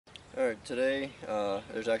Alright, today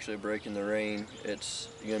there's actually a break in the rain. It's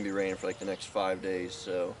going to be raining for like the next 5 days,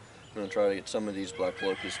 so I'm going to try to get some of these black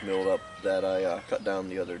locusts milled up that I cut down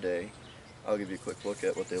the other day. I'll give you a quick look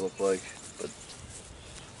at what they look like.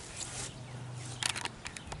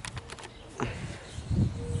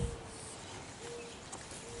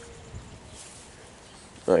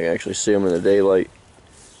 But I can actually see them in the daylight.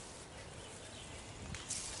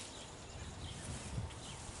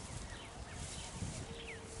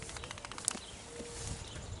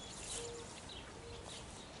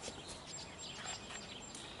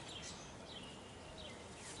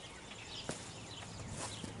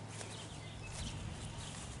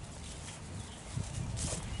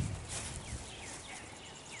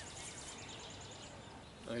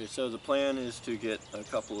 Okay, so the plan is to get a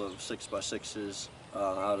couple of 6x6s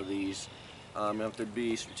out of these. I have to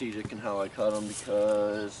be strategic in how I cut them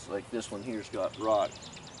because like this one here's got rot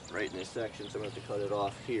right in this section, so I'm going to have to cut it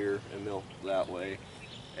off here and mill that way.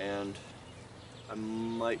 And I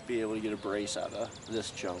might be able to get a brace out of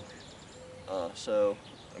this chunk. So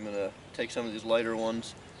I'm going to take some of these lighter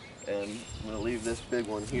ones and I'm going to leave this big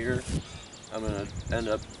one here. I'm going to end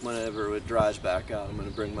up, whenever it dries back out, I'm going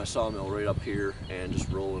to bring my sawmill right up here and just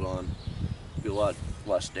roll it on. It'll be a lot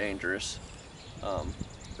less dangerous. But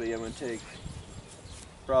yeah, I'm going to take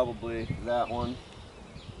probably that one,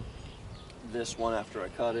 this one after I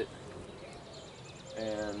cut it,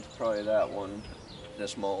 and probably that one,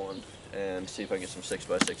 this small one, and see if I can get some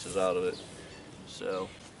 6x6s out of it. So,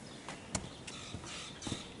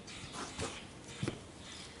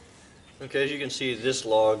 okay, as you can see, this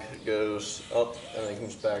log goes up and then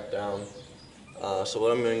comes back down. So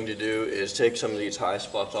what I'm going to do is take some of these high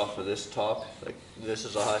spots off of this top. Like this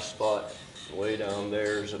is a high spot, way down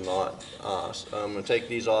there is a knot. So I'm going to take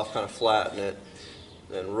these off, kind of flatten it,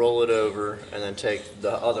 then roll it over, and then take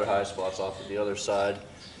the other high spots off of the other side,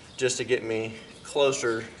 just to get me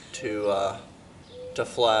closer to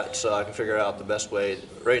flat, so I can figure out the best way.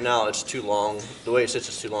 Right now it's too long. The way it sits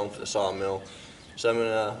is too long for the sawmill. So I'm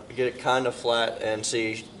going to get it kind of flat and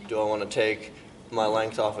see, do I want to take my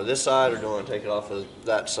length off of this side or do I want to take it off of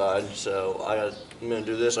that side? So I'm going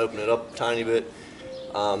to do this, open it up a tiny bit,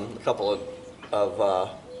 a couple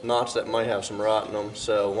of knots that might have some rot in them.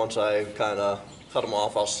 So once I kind of cut them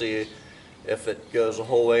off, I'll see if it goes the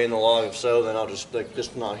whole way in the log. If so, then I'll just, like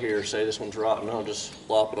this knot here, say this one's rotten, I'll just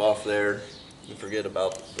lop it off there and forget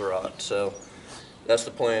about the rot. So that's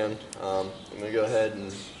the plan. I'm going to go ahead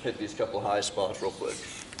and hit these couple of high spots real quick.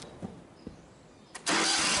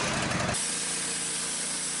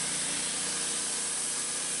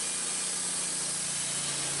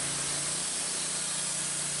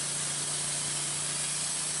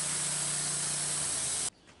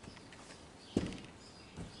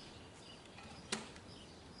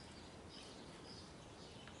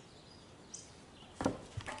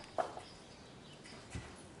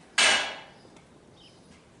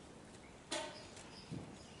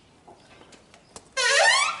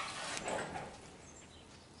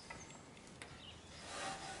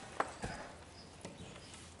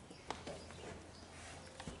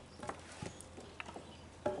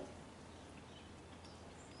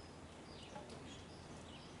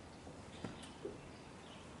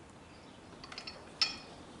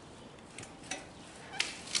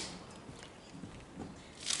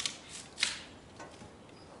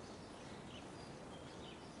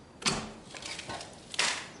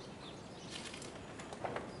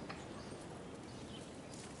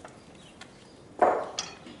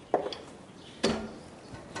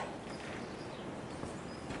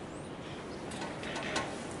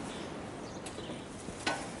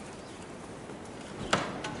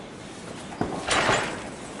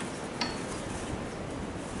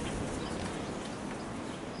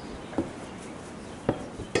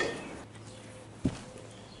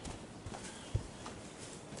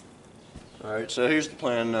 Alright, so here's the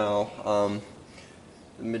plan now.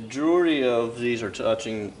 The majority of these are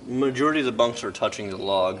majority of the bunks are touching the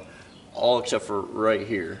log, all except for right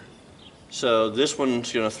here. So this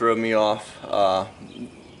one's going to throw me off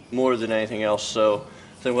more than anything else. So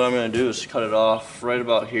I think what I'm going to do is cut it off right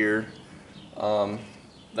about here.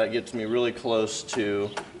 That gets me really close to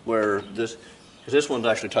where because this one's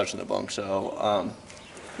actually touching the bunk. So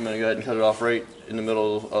I'm going to go ahead and cut it off right in the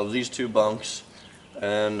middle of these two bunks.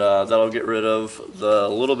 And that'll get rid of the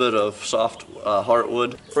little bit of soft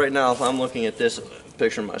heartwood. Right now, if I'm looking at this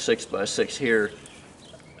picture of my 6x6 here,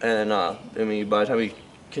 and I mean, by the time we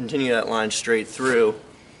continue that line straight through,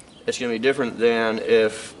 it's going to be different than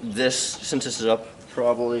if this, since this is up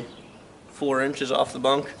probably 4 inches off the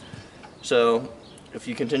bunk. So if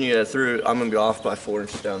you continue that through, I'm gonna be off by 4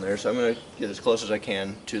 inches down there, so I'm gonna get as close as I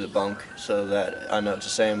can to the bunk so that I know it's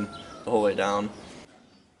the same the whole way down.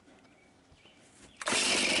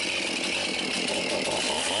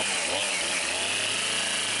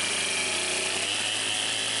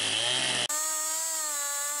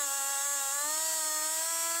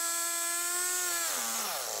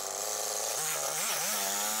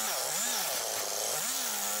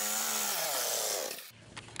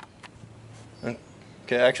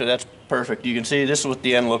 Okay, actually that's perfect. You can see this is what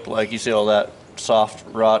the end looked like. You see all that soft,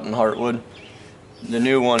 rotten heartwood. The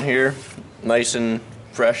new one here, nice and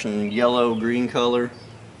fresh and yellow green color.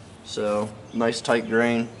 So nice tight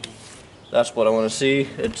grain. That's what I want to see.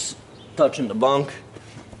 It's touching the bunk,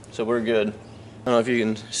 so we're good. I don't know if you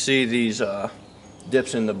can see these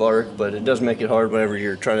dips in the bark, but it does make it hard whenever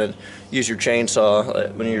you're trying to use your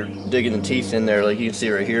chainsaw. When you're digging the teeth in there, like you can see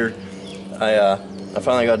right here, I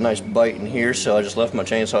finally got a nice bite in here, so I just left my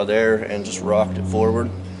chainsaw there and just rocked it forward.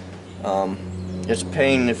 It's a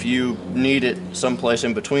pain if you need it someplace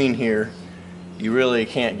in between here. You really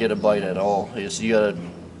can't get a bite at all. You gotta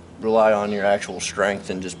rely on your actual strength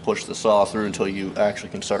and just push the saw through until you actually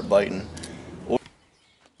can start biting.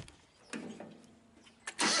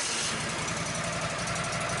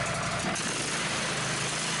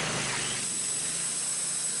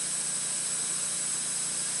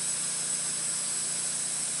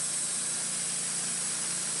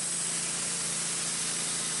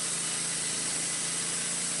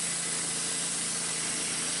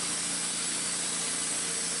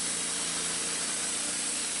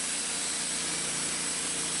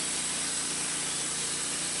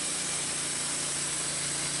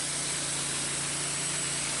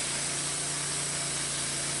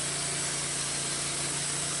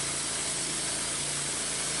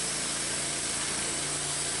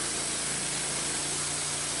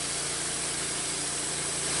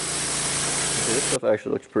 This stuff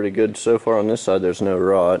actually looks pretty good. So far on this side there's no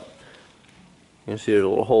rot. You can see there's a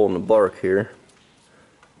little hole in the bark here.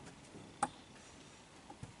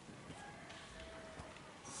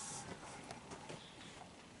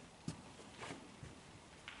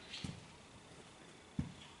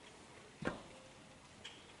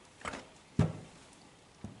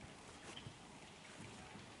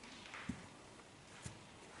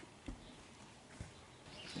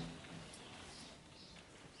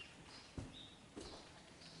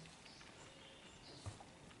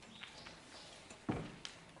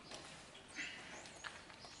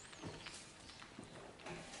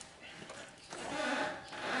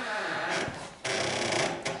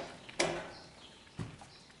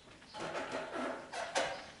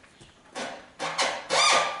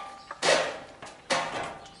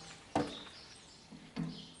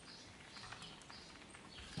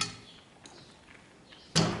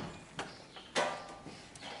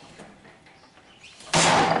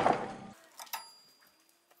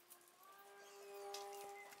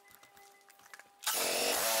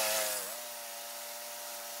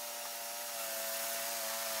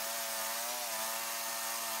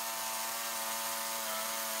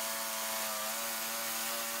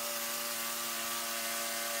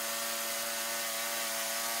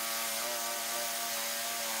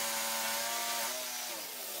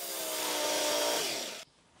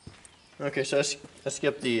 Okay, so I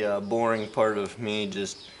skipped the boring part of me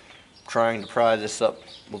just trying to pry this up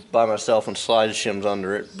by myself and slide shims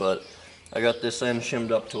under it, but I got this end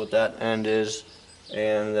shimmed up to what that end is,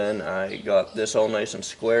 and then I got this all nice and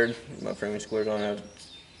squared. My framing squared on it,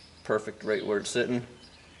 perfect right where it's sitting.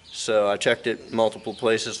 So I checked it multiple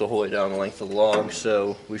places the whole way down the length of the log,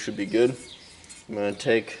 so we should be good. I'm going to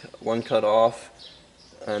take one cut off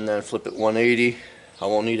and then flip it 180. I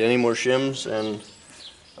won't need any more shims, and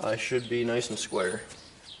I should be nice and square.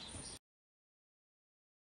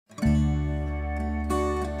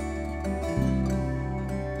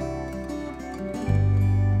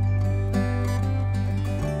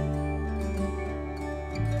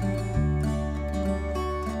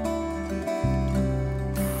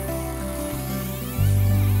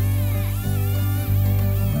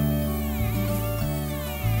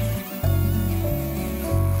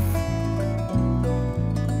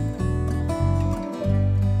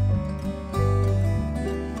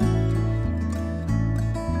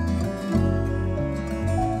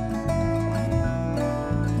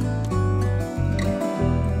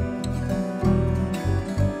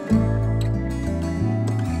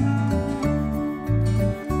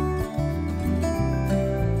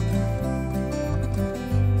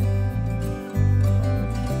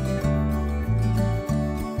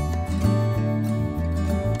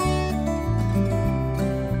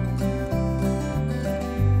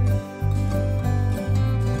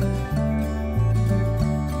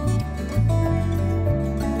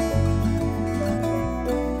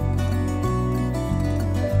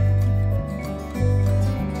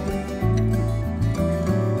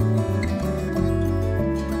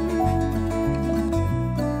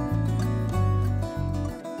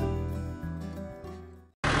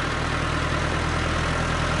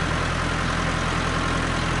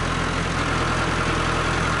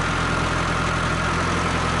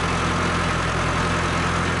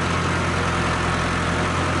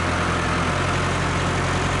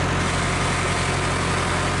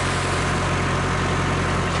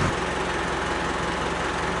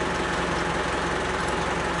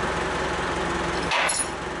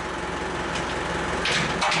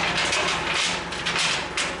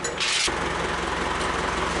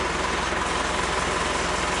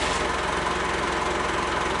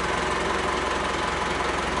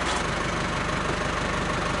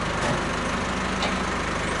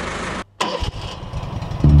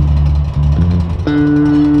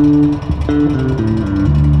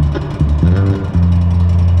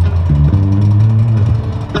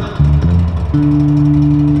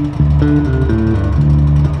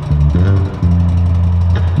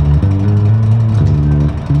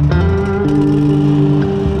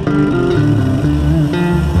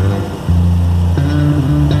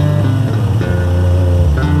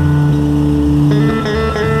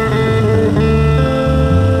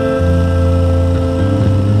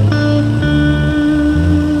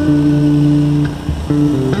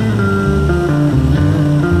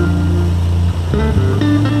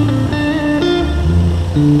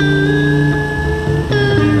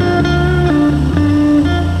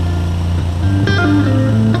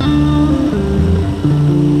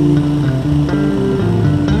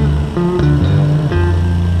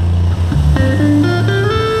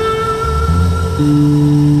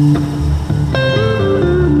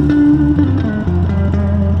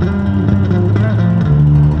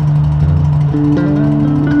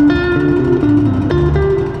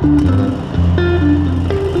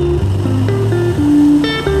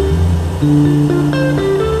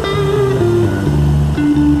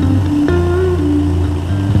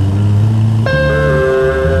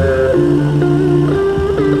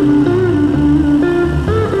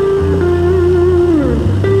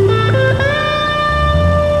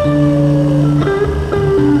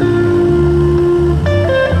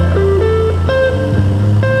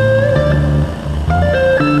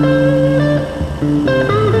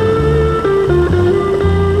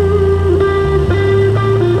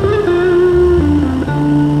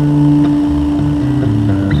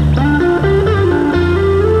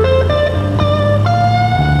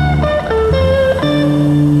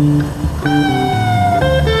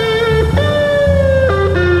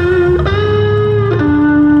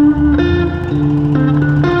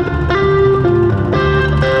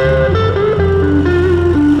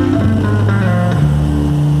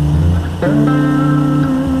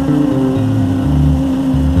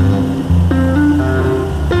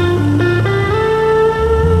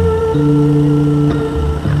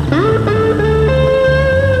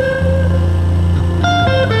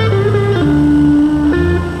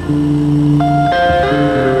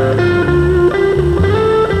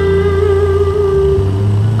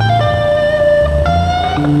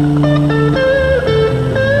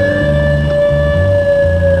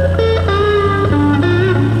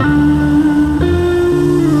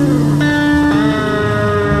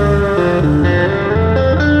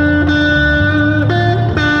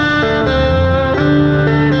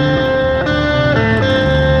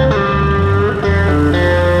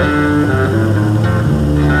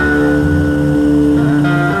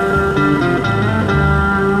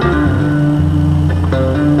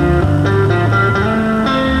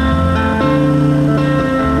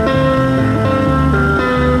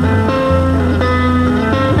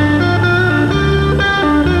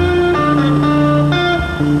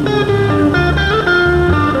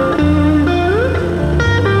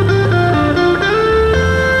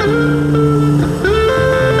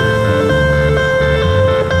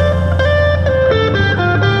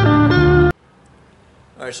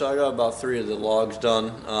 Alright, so I got about 3 of the logs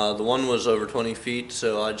done. The one was over 20 feet,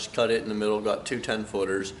 so I just cut it in the middle, got 2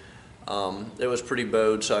 10-footers. It was pretty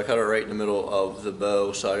bowed, so I cut it right in the middle of the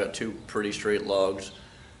bow, so I got 2 pretty straight logs.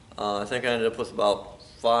 I think I ended up with about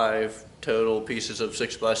 5 total pieces of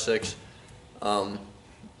 6x6.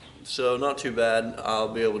 So not too bad.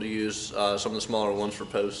 I'll be able to use some of the smaller ones for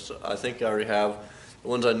posts. I think I already have the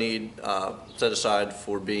ones I need set aside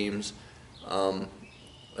for beams.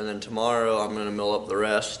 And then tomorrow I'm going to mill up the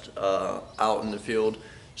rest out in the field.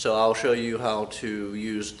 So I'll show you how to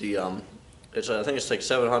use the, I think it's like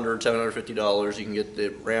 $700, $750. You can get the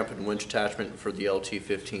ramp and winch attachment for the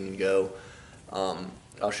LT15 Go.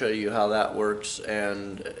 I'll show you how that works,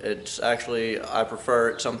 and it's actually, I prefer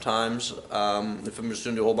it sometimes. If I'm just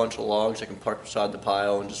going to do a whole bunch of logs, I can park beside the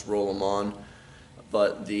pile and just roll them on.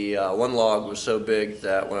 But the one log was so big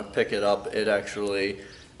that when I pick it up, it actually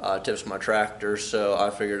tips my tractor, so I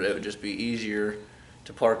figured it would just be easier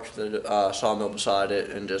to park the sawmill beside it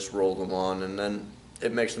and just roll them on, and then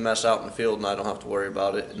it makes the mess out in the field and I don't have to worry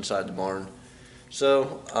about it inside the barn.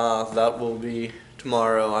 So that will be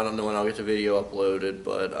tomorrow. I don't know when I'll get the video uploaded,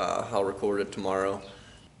 but I'll record it tomorrow.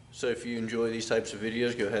 So if you enjoy these types of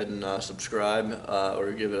videos, go ahead and subscribe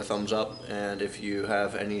or give it a thumbs up, and if you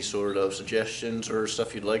have any sort of suggestions or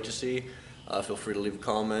stuff you'd like to see, feel free to leave a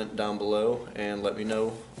comment down below and let me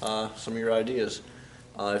know some of your ideas.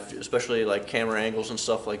 Especially like camera angles and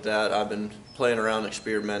stuff like that. I've been playing around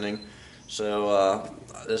experimenting, so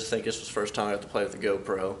I think this was the first time I got to play with the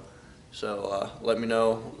GoPro. So let me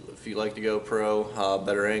know if you like the GoPro,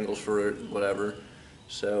 better angles for it, whatever.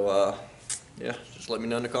 So yeah, just let me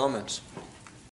know in the comments.